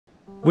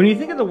When you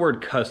think of the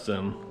word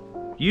custom,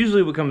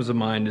 usually what comes to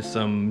mind is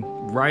some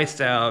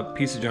riced out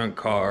piece of junk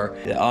car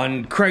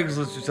on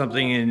Craigslist or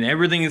something, and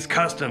everything is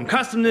custom.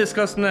 Custom this,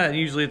 custom that. And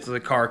usually it's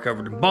a car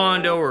covered in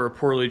Bondo or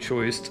poorly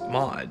choiced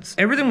mods.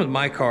 Everything with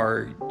my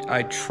car,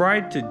 I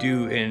tried to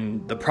do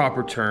in the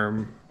proper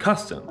term,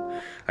 custom.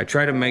 I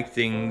try to make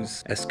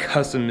things as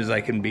custom as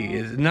I can be.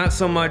 It's not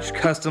so much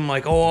custom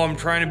like, oh, I'm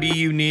trying to be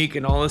unique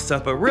and all this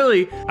stuff, but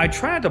really, I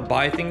try not to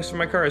buy things for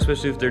my car,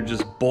 especially if they're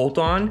just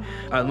bolt-on,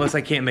 unless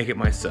I can't make it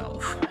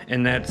myself.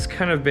 And that's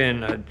kind of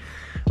been a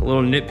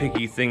little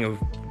nitpicky thing of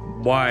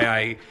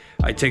why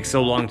I take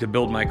so long to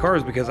build my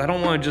cars, because I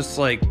don't want to just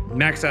like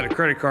max out a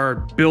credit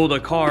card, build a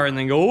car, and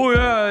then go, oh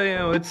yeah, you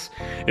know, it's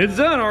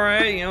done, all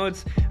right. You know,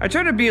 I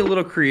try to be a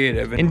little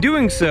creative. In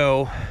doing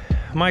so,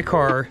 my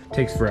car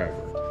takes forever.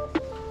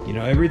 You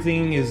know,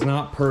 everything is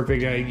not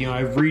perfect.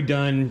 I've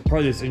redone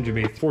probably this engine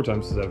bay 4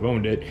 times since I've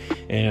owned it,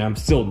 and I'm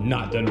still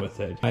not done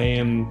with it. I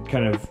am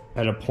kind of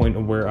at a point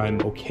of where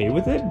I'm okay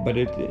with it, but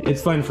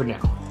it's fine for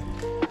now.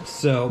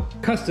 So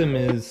custom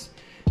is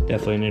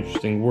definitely an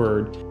interesting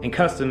word, and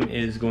custom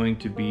is going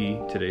to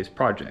be today's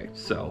project.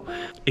 So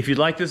if you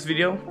like this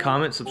video,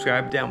 comment,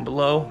 subscribe down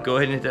below. Go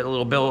ahead and hit that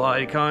little bell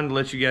icon to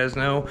let you guys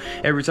know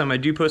every time I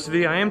do post a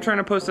video. I am trying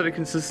to post at a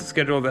consistent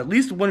schedule of at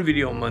least 1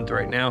 video a month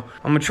right now.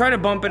 I'm gonna try to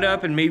bump it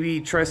up and maybe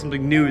try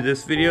something new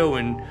this video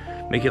and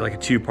make it like a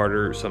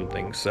 2-parter or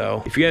something.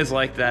 So if you guys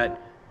like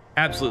that,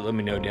 absolutely let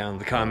me know down in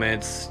the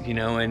comments, you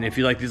know, and if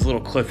you like these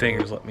little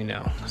cliffhangers, let me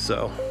know.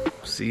 So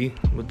see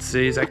what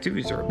today's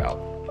activities are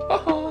about.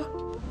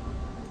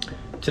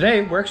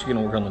 Today, we're actually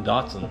gonna work on the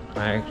Datsun.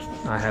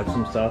 I have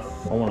some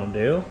stuff I wanna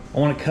do. I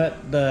wanna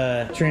cut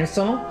the trans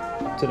tunnel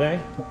today.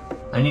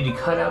 I need to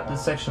cut out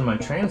this section of my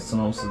trans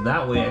tunnel so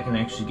that way I can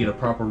actually get a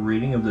proper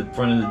reading of the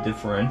front of the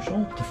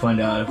differential to find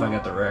out if I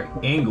got the right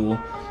angle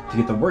to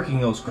get the working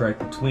angles correct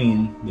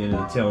between the end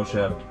of the tail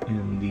shaft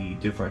and the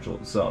differential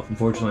itself.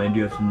 Unfortunately, I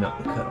do have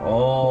to cut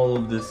all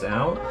of this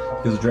out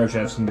because the drive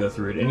shafts can go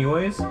through it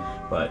anyways,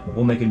 but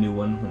we'll make a new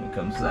one when it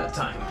comes to that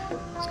time.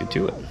 Let's get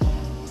to it.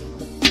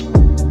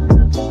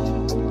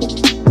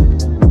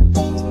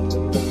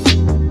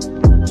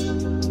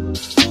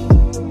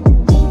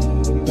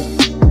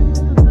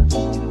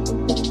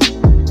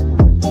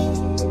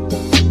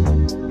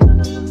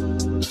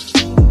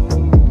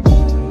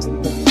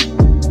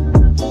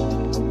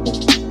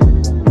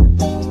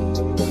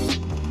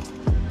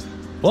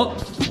 Well,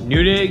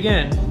 new day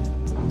again.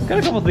 Got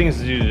a couple things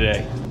to do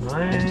today.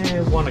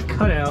 I want to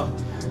cut out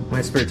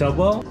my spare tub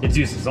well. It's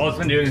useless. All it's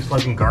been doing is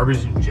plugging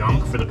garbage and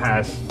junk for the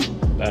past,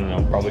 I don't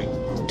know, probably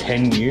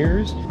 10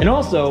 years. And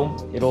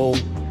also, it'll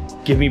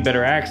give me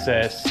better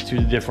access to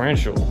the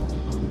differential.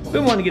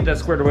 Been wanting to get that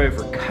squared away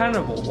for kind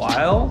of a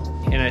while,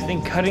 and I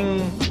think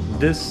cutting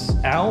this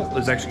out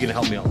is actually gonna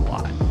help me a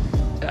lot.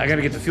 I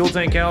gotta get the fuel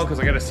tank out because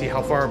I gotta see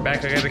how far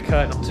back I gotta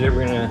cut. So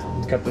we're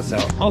gonna cut this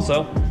out.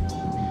 Also,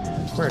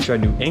 we're gonna try a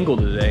new angle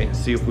today and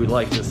see if we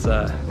like this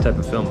type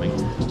of filming.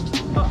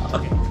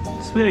 Okay,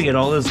 so we gotta get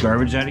all this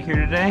garbage out of here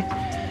today.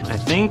 I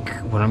think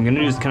what I'm gonna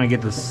do is kind of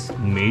get this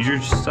major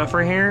stuff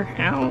right here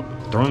out,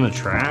 throw in the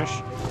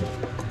trash,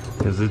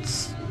 because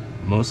it's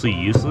mostly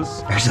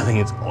useless. Actually, I think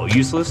it's all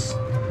useless.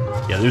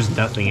 Yeah, there's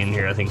nothing in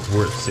here I think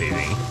worth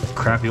saving.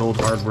 Crappy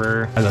old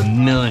hardware. I have a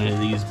million of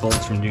these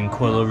bolts from doing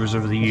coilovers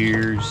over the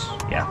years.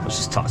 Yeah, let's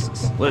just toss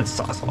this. Let's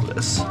toss all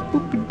this.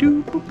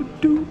 Boop-a-doo,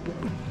 boop-a-doo,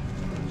 boop-a-doo.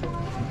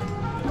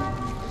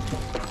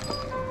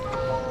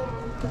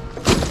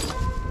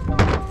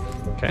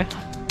 Okay,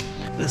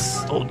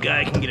 this old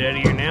guy can get out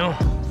of here now.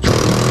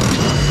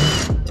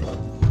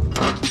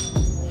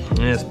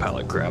 It's a pile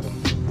of crap.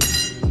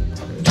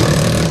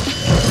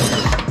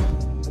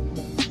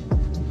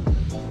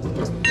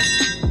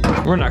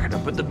 We're not gonna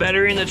put the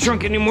battery in the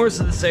trunk anymore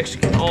so this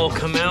actually can all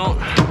come out.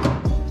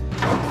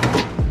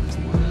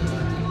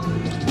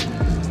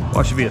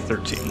 Watch it be a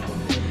 13.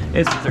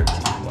 It's a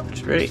 13,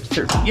 watch, ready?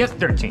 13, yep,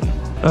 13.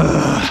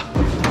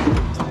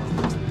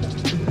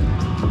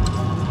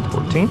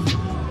 14.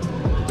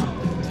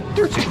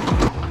 13.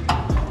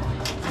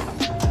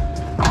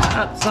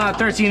 That's not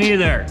 13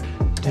 either.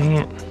 Dang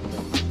it.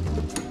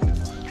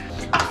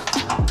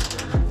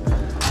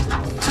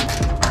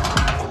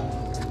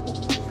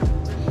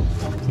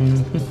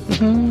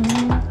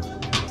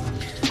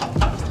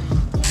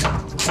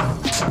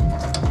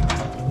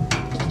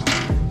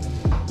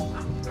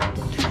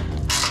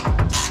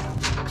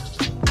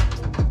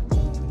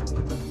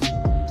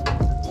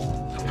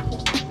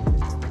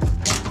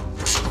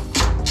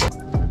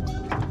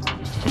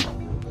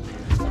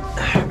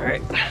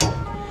 Alright,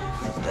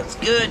 that's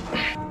good.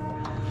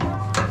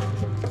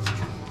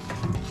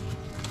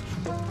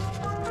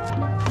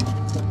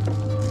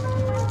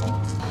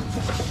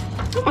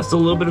 Oh, still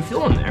a little bit of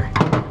fuel in there.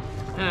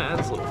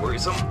 That's a little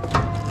worrisome.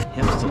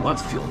 Yeah, still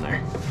lots of fuel in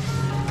there.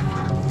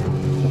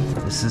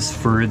 This is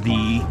for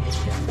the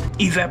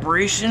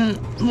evaporation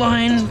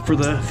line for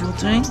the fuel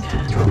tank.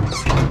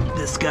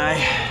 This guy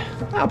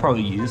I'll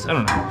probably use. I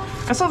don't know.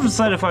 I still have to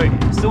decide if I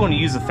still want to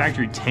use the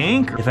factory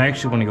tank or if I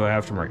actually want to go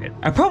aftermarket.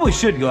 I probably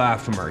should go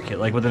aftermarket,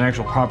 like with an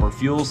actual proper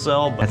fuel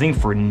cell, but I think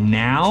for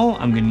now,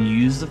 I'm gonna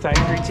use the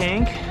factory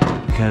tank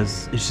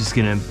because it's just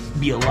gonna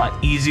be a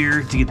lot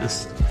easier to get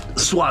this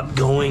swap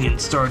going and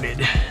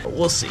started. But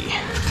we'll see.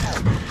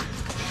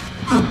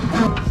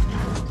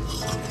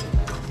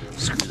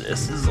 Screw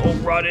this is all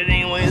rotted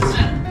anyways.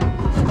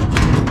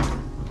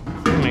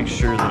 Make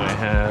sure that I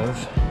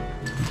have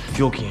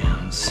fuel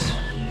cans.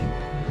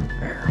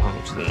 There, how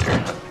much is in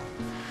there?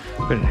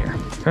 Put it in here.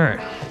 All right,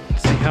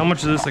 let's see how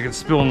much of this I can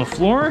spill on the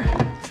floor.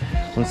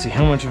 Let's see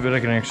how much of it I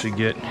can actually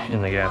get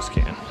in the gas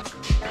can.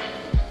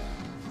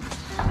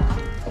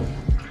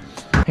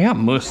 I got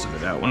most of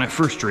it out when I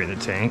first drained the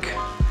tank.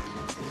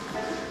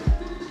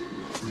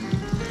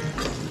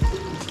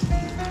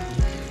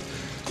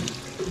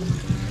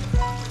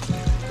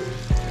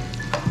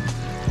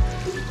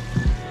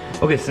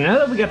 Okay, so now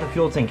that we got the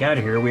fuel tank out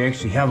of here, we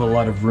actually have a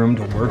lot of room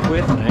to work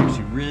with, and I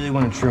actually really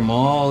want to trim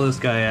all this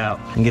guy out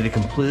and get it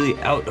completely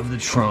out of the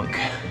trunk.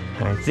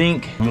 And I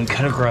think I'm gonna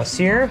cut across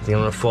here. I think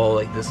I'm gonna follow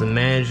like this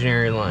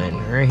imaginary line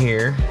right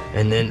here,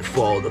 and then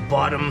follow the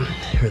bottom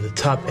or the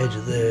top edge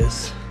of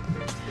this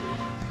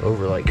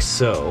over like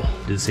so.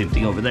 Do the same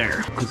thing over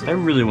there, because I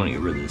really want to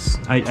get rid of this.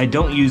 I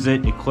don't use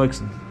it. It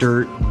collects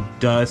dirt and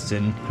dust,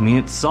 and I mean,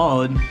 it's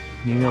solid.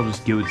 Maybe I'll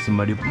just give it to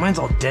somebody, but mine's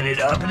all dented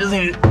up. It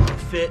doesn't even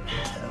fit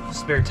a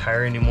spare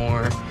tire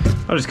anymore.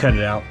 I'll just cut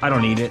it out. I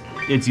don't need it.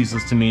 It's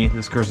useless to me.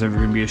 This car's never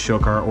gonna be a show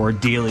car or a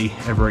daily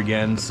ever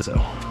again, so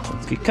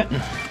let's get cutting.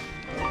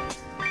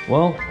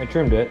 Well, I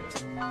trimmed it.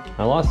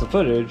 I lost the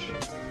footage,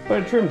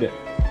 but I trimmed it.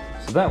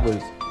 So that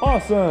was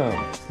awesome.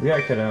 We got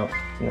it cut out.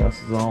 You know, this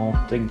is all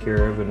taken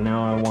care of, and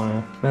now I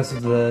wanna mess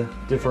with the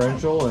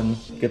differential and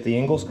get the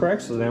angles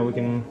correct, so now we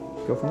can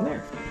go from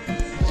there.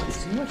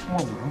 See how much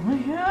more room I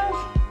have?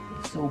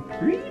 It's so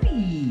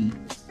pretty.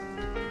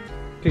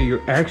 Okay,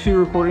 you're actually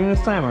recording this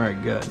time? All right,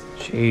 good.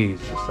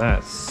 Jesus,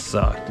 that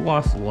sucked.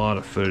 Lost a lot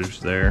of footage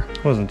there.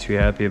 Wasn't too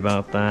happy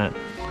about that.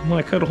 Well,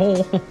 I cut a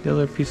hole. The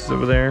other pieces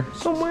over there.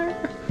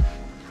 Somewhere.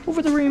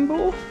 Over the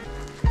rainbow.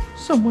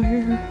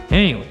 Somewhere.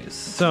 Anyways,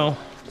 so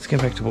let's get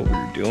back to what we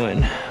were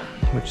doing,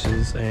 which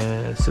is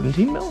a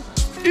 17 mil.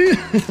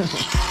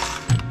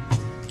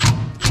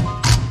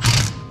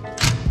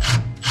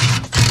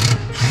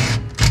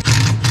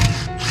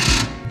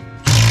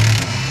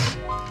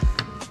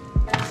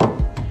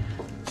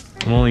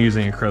 I'm only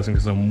using a crescent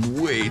because I'm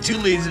way too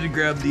lazy to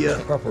grab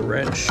the proper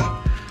wrench,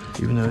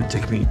 even though it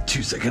took me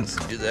 2 seconds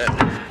to do that.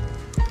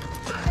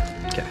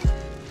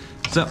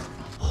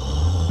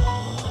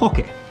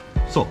 Okay,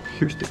 so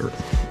here's the earth.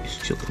 He's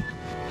chilling.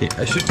 Okay,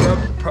 I should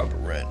grab the proper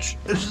wrench.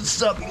 I should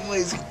stop being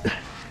lazy.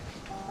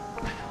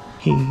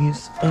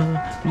 He's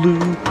a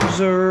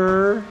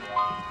loser.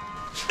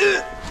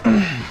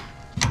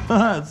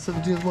 Haha, it's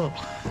 17 as well.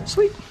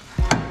 Sweet.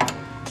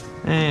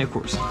 And of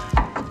course.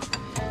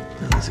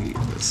 Let's get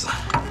this.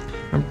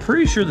 I'm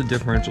pretty sure the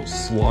differential's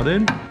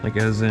slotted, like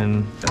as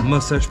in that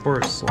mustache bar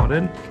is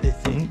slotted. I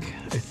think.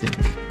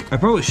 I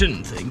probably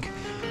shouldn't think.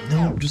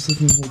 No, just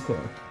looking the whole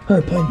car. All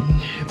right,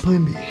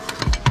 plan B.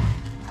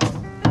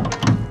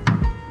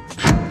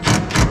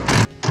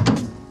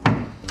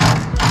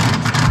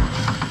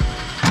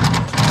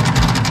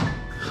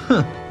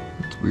 Huh,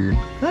 that's weird.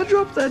 I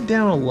dropped that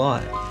down a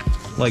lot.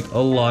 Like a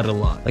lot.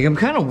 Like I'm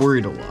kind of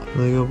worried a lot.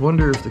 Like I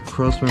wonder if the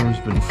cross member's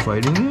been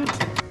fighting it.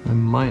 I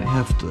might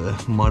have to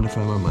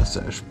modify my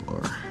mustache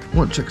bar. I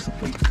want to check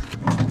something.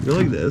 Go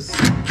like this.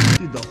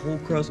 Dude, the whole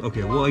cross.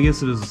 Okay, well, I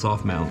guess it is a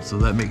soft mount, so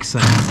that makes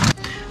sense.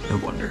 I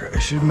wonder, I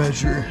should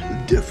measure the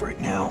diff right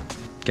now.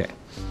 Okay,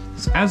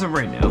 so as of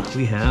right now,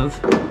 we have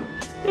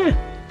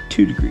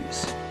 2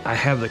 degrees. I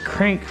have the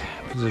crank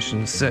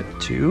position set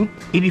to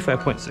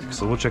 85.6,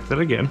 so we'll check that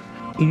again.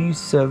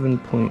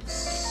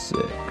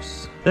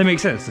 87.6. That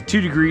makes sense. The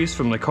 2 degrees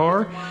from the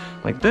car,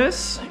 like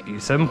this,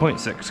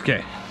 87.6.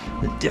 Okay.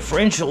 The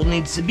differential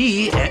needs to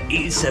be at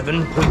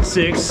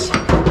 87.6.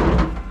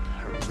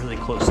 Really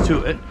close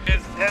to it.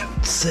 It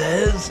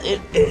says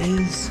it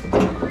is.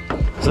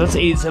 So that's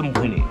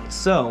 87.8.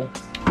 So,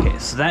 okay,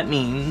 so that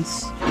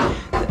means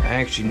that I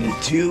actually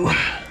need to.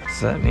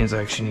 So that means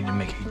I actually need to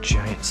make a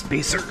giant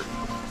spacer,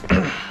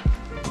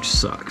 which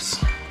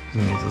sucks. It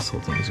means this whole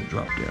thing is gonna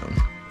drop down.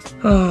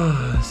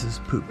 Oh, this is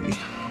poopy.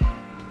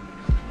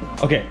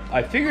 Okay,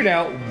 I figured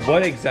out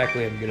what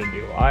exactly I'm gonna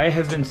do. I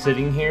have been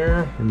sitting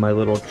here in my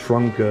little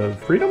trunk of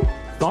freedom,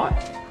 thought.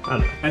 I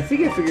don't know. I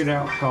think I figured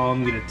out how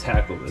I'm gonna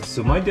tackle this.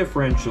 So my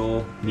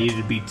differential needed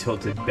to be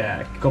tilted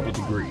back a couple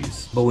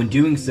degrees. But when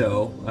doing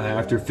so,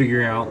 after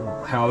figuring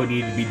out how it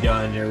needed to be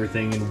done and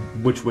everything and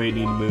which way it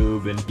needed to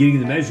move and getting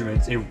the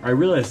measurements, I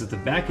realized that the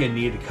back end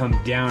needed to come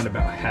down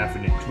about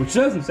 1/2 inch, which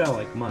doesn't sound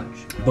like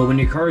much. But when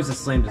your car is as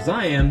slammed as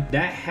I am,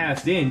 that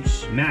 1/2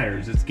 inch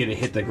matters. It's gonna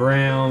hit the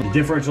ground. The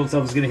differential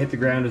itself is gonna hit the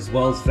ground, as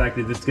well as the fact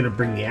that it's gonna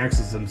bring the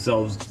axles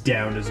themselves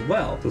down as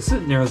well. So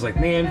sitting there, I was like,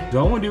 man, do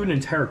I wanna do an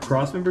entire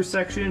crossmember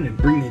section section and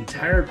bring the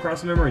entire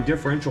cross member and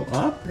differential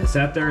up. I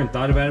sat there and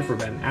thought about it for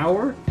about an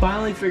hour.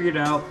 Finally figured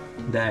out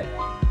that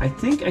I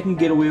think I can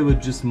get away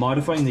with just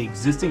modifying the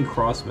existing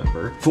cross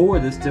member for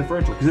this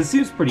differential, because it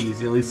seems pretty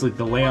easy, at least like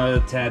the layout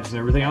of the tabs and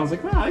everything. I was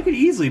like, well, I could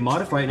easily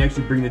modify it and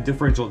actually bring the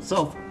differential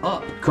itself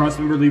up. Cross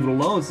member, leave it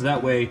alone, so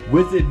that way,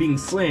 with it being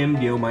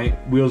slimmed, you know, my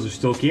wheels are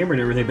still cambered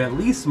and everything, but at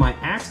least my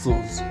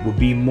axles will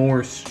be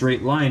more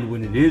straight lined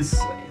when it is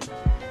slammed.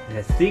 And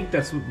I think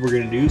that's what we're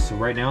gonna do. So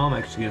right now, I'm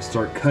actually gonna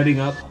start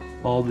cutting up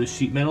all this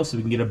sheet metal so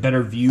we can get a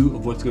better view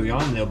of what's going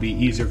on, and it'll be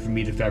easier for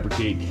me to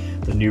fabricate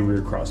the new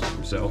rear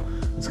crossover. So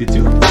let's get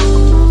to it.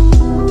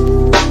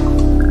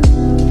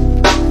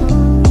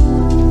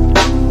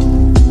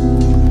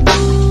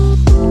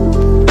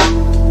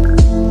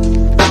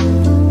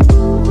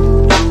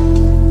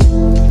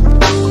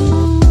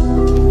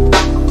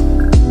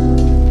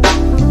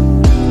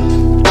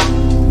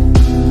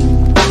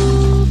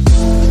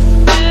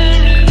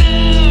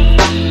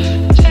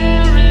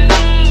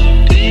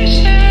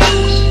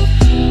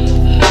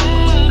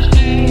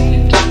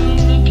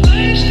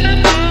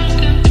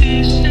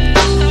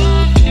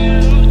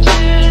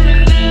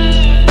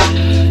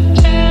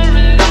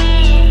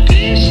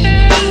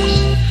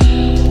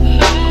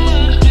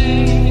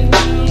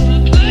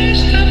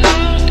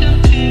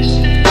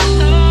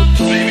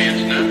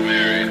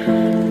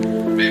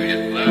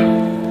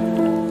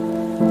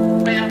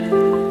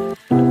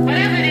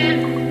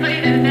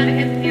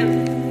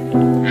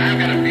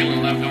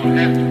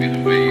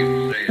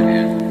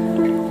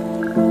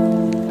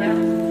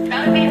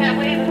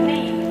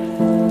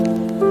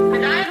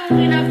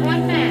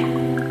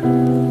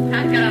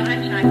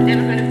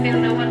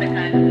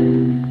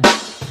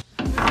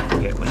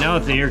 Now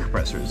that the air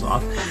compressor is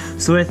off,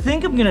 so what I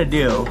think I'm gonna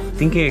do,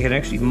 thinking I can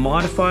actually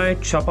modify,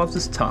 chop off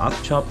this top,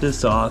 chop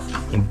this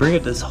off, and bring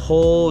up this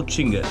whole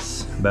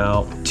chingus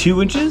about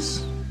 2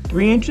 inches,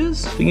 3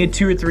 inches. If I can get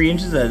 2 or 3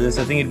 inches out of this,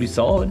 I think it'd be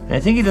solid. And I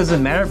think it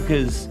doesn't matter,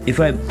 because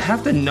if I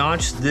have to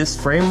notch this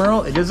frame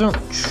rail, it doesn't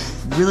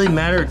really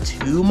matter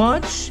too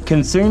much,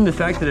 considering the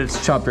fact that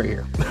it's chopped right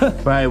here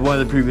by one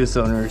of the previous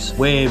owners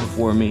way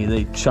before me.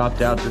 They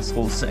chopped out this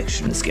whole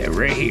section, this guy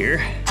right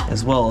here,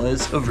 as well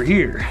as over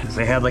here, because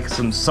they had like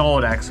some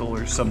solid axle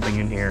or something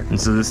in here. And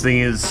so this thing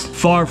is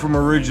far from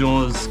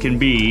original as can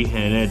be,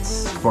 and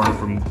it's far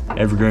from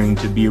ever going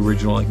to be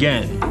original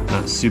again.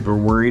 Not super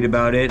worried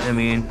about it. I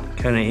mean,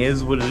 kind of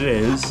is what it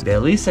is. But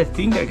at least I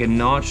think I can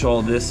notch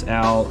all this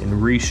out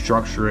and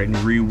restructure it and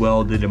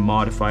re-weld it and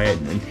modify it,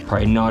 and then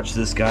probably notch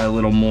this guy a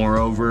little more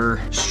over,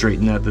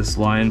 straighten out this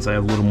line so I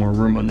have a little more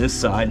room on this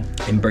side,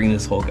 and bring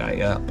this whole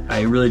guy up.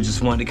 I really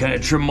just wanted to kind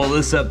of trim all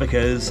this up,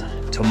 because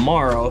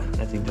tomorrow,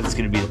 I think that's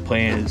gonna be the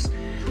plan, is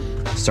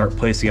start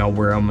placing out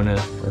where I'm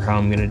gonna, or how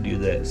I'm gonna do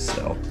this.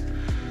 So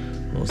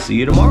we'll see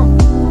you tomorrow.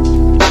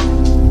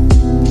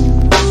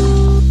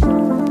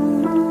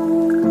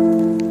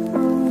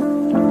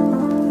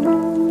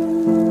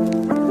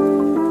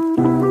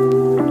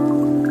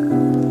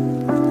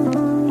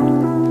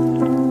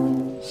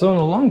 So in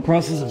the long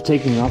process of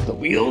taking off the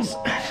wheels,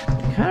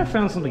 I kind of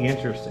found something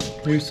interesting.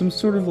 There's some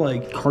sort of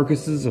like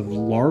carcasses of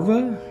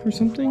larvae or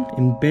something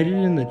embedded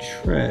in the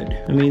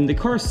tread. I mean, the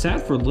car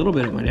sat for a little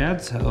bit at my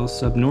dad's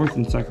house up north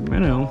in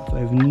Sacramento. I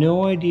have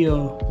no idea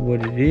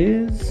what it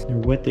is or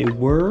what they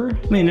were.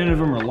 I mean, none of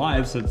them are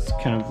alive, so it's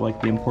kind of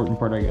like the important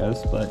part, I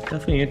guess, but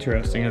definitely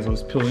interesting as I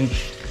was peeling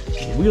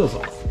the wheels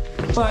off.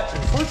 But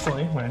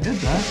unfortunately, when I did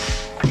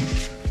that,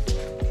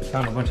 I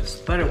found a bunch of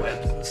spider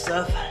webs and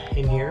stuff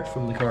in here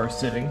from the car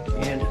sitting,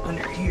 and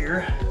under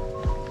here,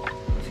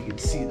 if you can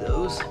see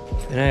those.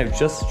 And I have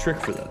just a trick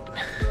for that.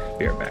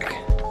 Be right back.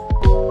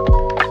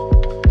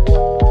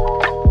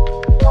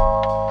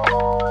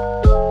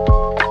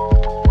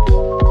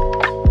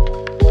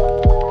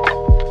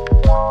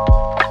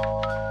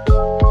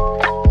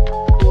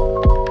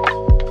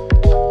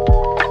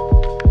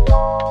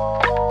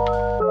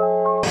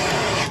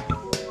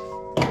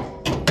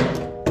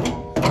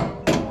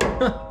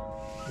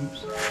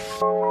 Oops.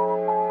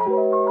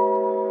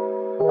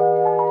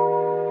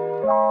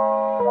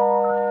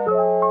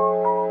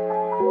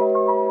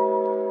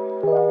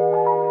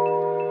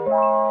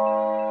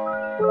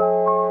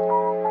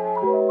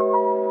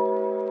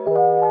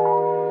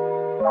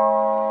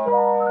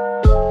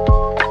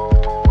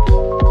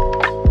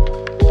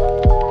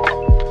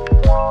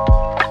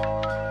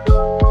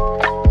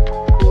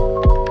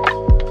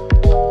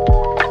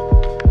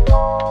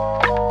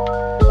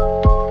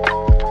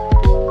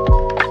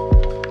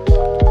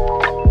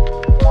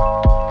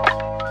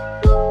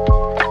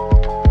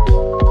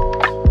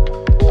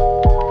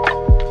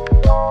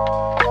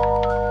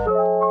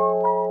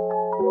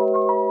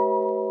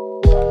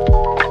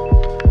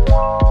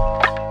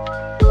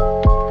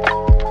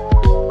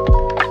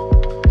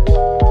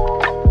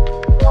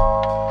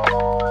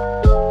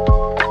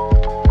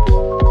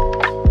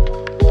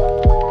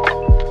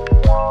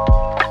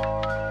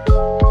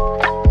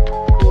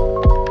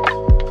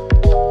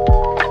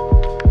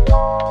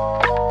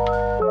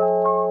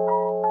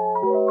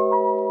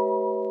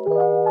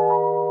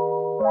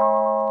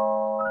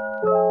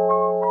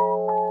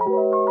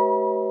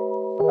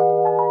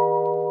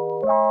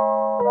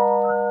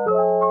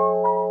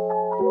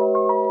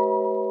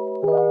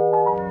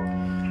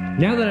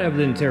 Now that I have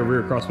the entire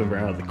rear crossmember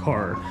out of the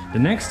car, the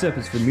next step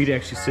is for me to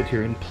actually sit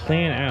here and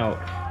plan out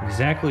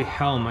exactly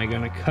how am I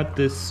going to cut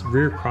this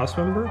rear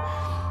crossmember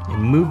and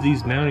move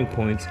these mounting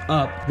points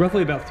up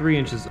roughly about 3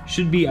 inches.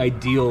 Should be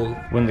ideal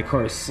when the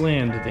car is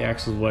slammed that the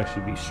axles will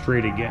actually be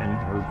straight again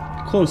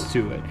or close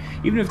to it.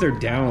 Even if they're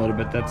down a little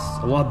bit, that's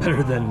a lot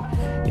better than,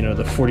 you know,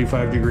 the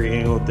 45-degree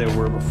angle that they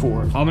were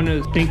before. I'm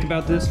gonna think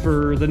about this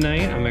for the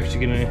night. I'm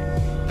actually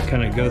gonna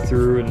kind of go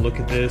through and look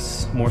at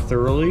this more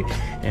thoroughly,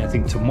 and I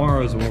think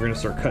tomorrow is when we're gonna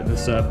start cutting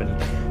this up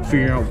and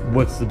figuring out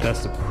what's the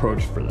best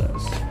approach for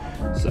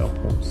this. So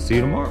we'll see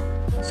you tomorrow.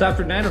 So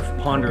after a night of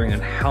pondering on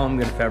how I'm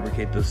gonna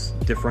fabricate this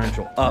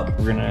differential up,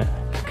 we're gonna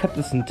cut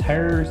this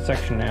entire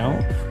section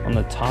out on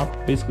the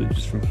top, basically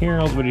just from here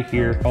all the way to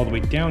here, all the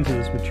way down to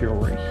this material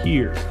right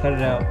here. Cut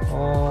it out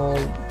all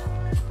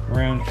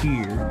around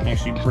here, and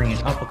actually bring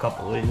it up a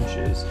couple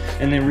inches,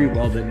 and then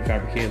re-weld it and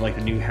fabricate it like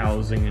the new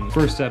housing. And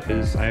first step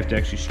is I have to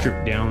actually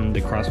strip down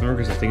the crossmember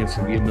because I think it's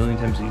gonna be a million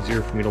times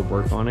easier for me to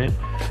work on it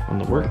on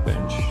the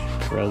workbench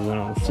rather than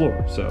on the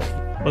floor. So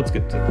let's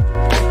get to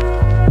it.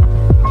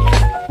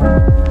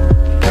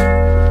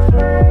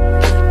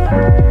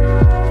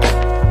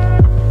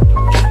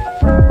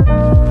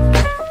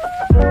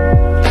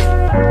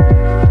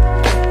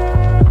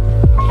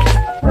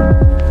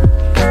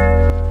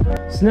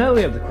 So now that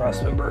we have the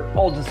crossmember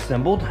all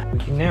disassembled, we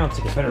can now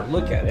take a better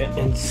look at it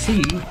and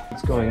see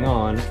what's going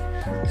on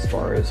as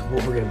far as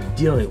what we're gonna be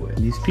dealing with.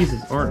 These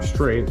pieces aren't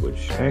straight,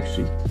 which I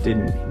actually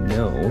didn't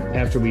know.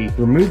 After we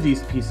remove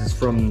these pieces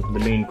from the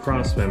main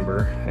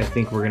crossmember, I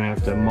think we're gonna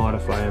have to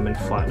modify them and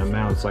flatten them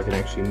out so I can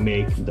actually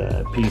make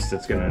the piece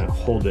that's gonna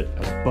hold it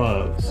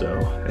above. So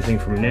I think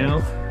from now,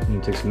 I'm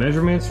gonna take some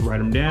measurements, write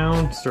them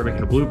down, start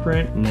making a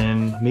blueprint, and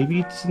then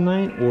maybe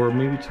tonight or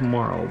maybe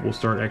tomorrow, we'll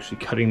start actually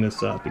cutting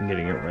this up and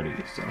getting it ready.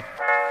 So.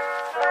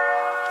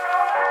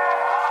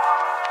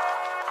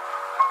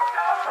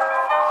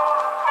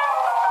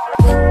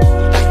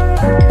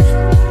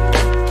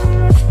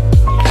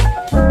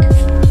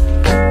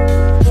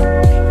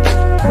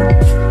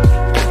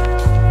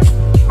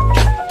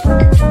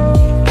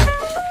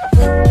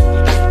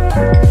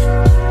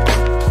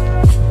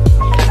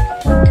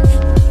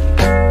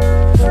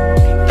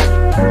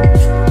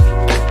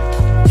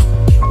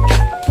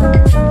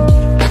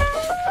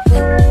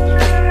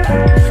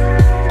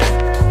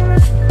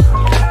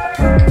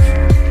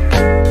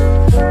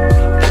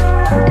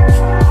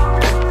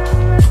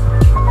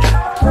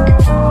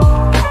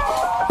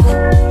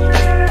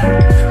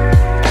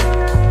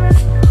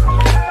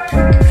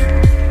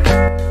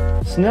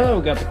 So now that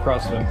we got the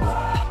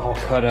crossmember all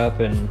cut up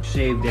and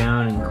shaved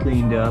down and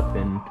cleaned up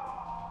and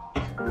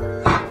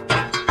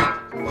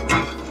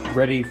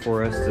ready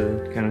for us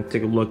to kind of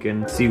take a look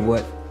and see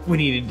what we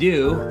need to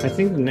do, I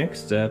think the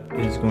next step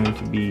is going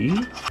to be,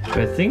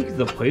 I think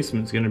the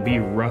placement's going to be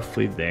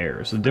roughly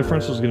there. So the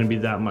differential is going to be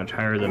that much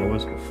higher than it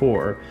was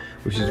before,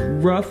 which is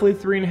roughly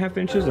 3.5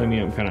 inches. I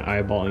mean, I'm kind of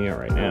eyeballing it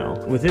right now.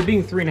 With it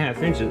being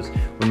 3.5 inches,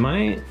 when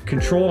my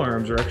control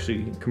arms are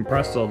actually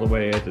compressed all the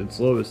way at its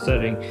lowest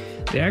setting,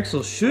 the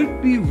axle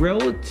should be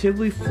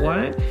relatively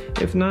flat,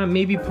 if not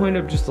maybe point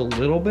up just a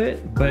little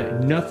bit,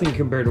 but nothing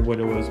compared to what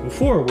it was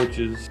before, which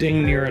is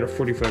dang near at a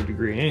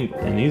 45-degree angle.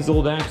 And these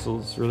old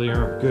axles really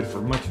aren't good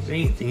for much of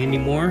anything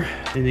anymore,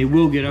 and they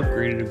will get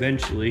upgraded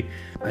eventually.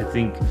 I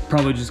think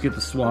probably just get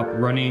the swap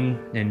running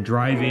and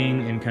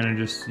driving and kind of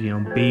just, you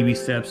know, baby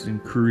steps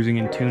and cruising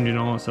and tuned and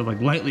all that stuff,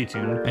 like lightly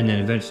tuned, and then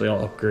eventually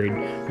I'll upgrade,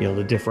 you know,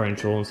 the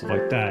differential and stuff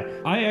like that.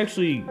 I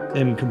actually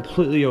am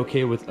completely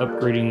okay with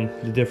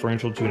upgrading the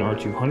differential to an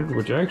R200,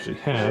 which I actually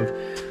have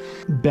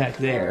back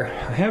there.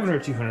 I have an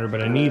R200,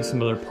 but I need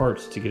some other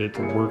parts to get it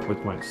to work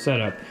with my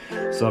setup,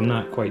 so I'm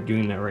not quite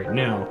doing that right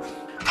now.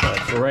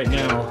 So right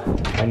now,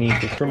 I need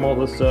to trim all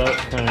this up,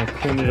 kind of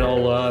clean it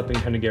all up, and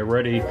kind of get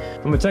ready.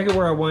 I'm gonna take it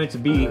where I want it to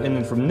be, and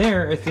then from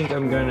there, I think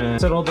I'm gonna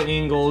set all the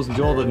angles and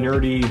do all the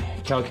nerdy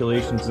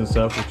calculations and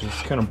stuff, which is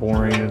kind of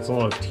boring. It's a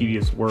lot of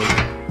tedious work.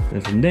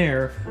 And from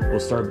there, we'll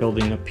start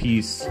building a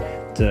piece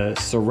to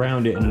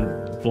surround it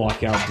and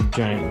block out the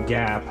giant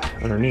gap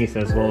underneath,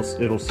 as well as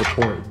it'll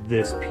support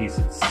this piece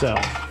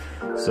itself.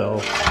 So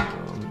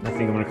I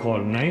think I'm gonna call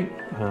it a night.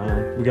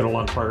 We got a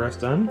lot of progress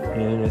done,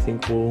 and I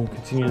think we'll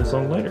continue this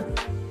on later.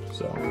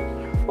 So,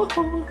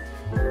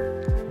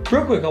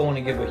 real quick, I want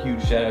to give a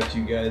huge shout out to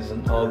you guys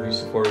and all of you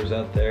supporters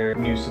out there,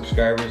 new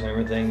subscribers and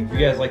everything. If you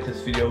guys like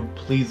this video,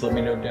 please let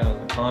me know down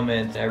in the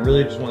comments. I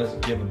really just want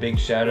to give a big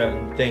shout out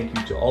and thank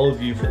you to all of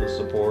you for the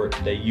support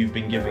that you've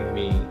been giving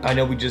me. I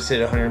know we just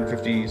hit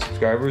 150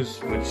 subscribers,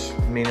 which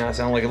may not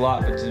sound like a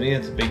lot, but to me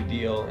it's a big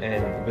deal.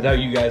 And without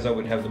you guys, I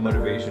wouldn't have the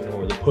motivation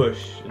or the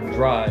push and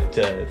drive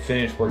to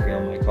finish working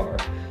on my car.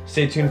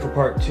 Stay tuned for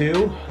part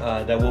 2.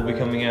 That will be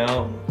coming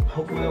out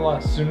hopefully a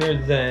lot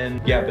sooner than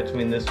the gap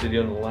between this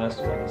video and the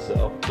last one.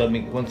 So let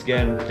me, once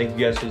again, thank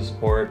you guys for the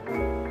support.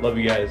 Love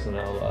you guys, and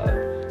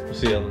I'll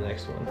see you on the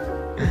next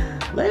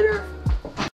one. Later.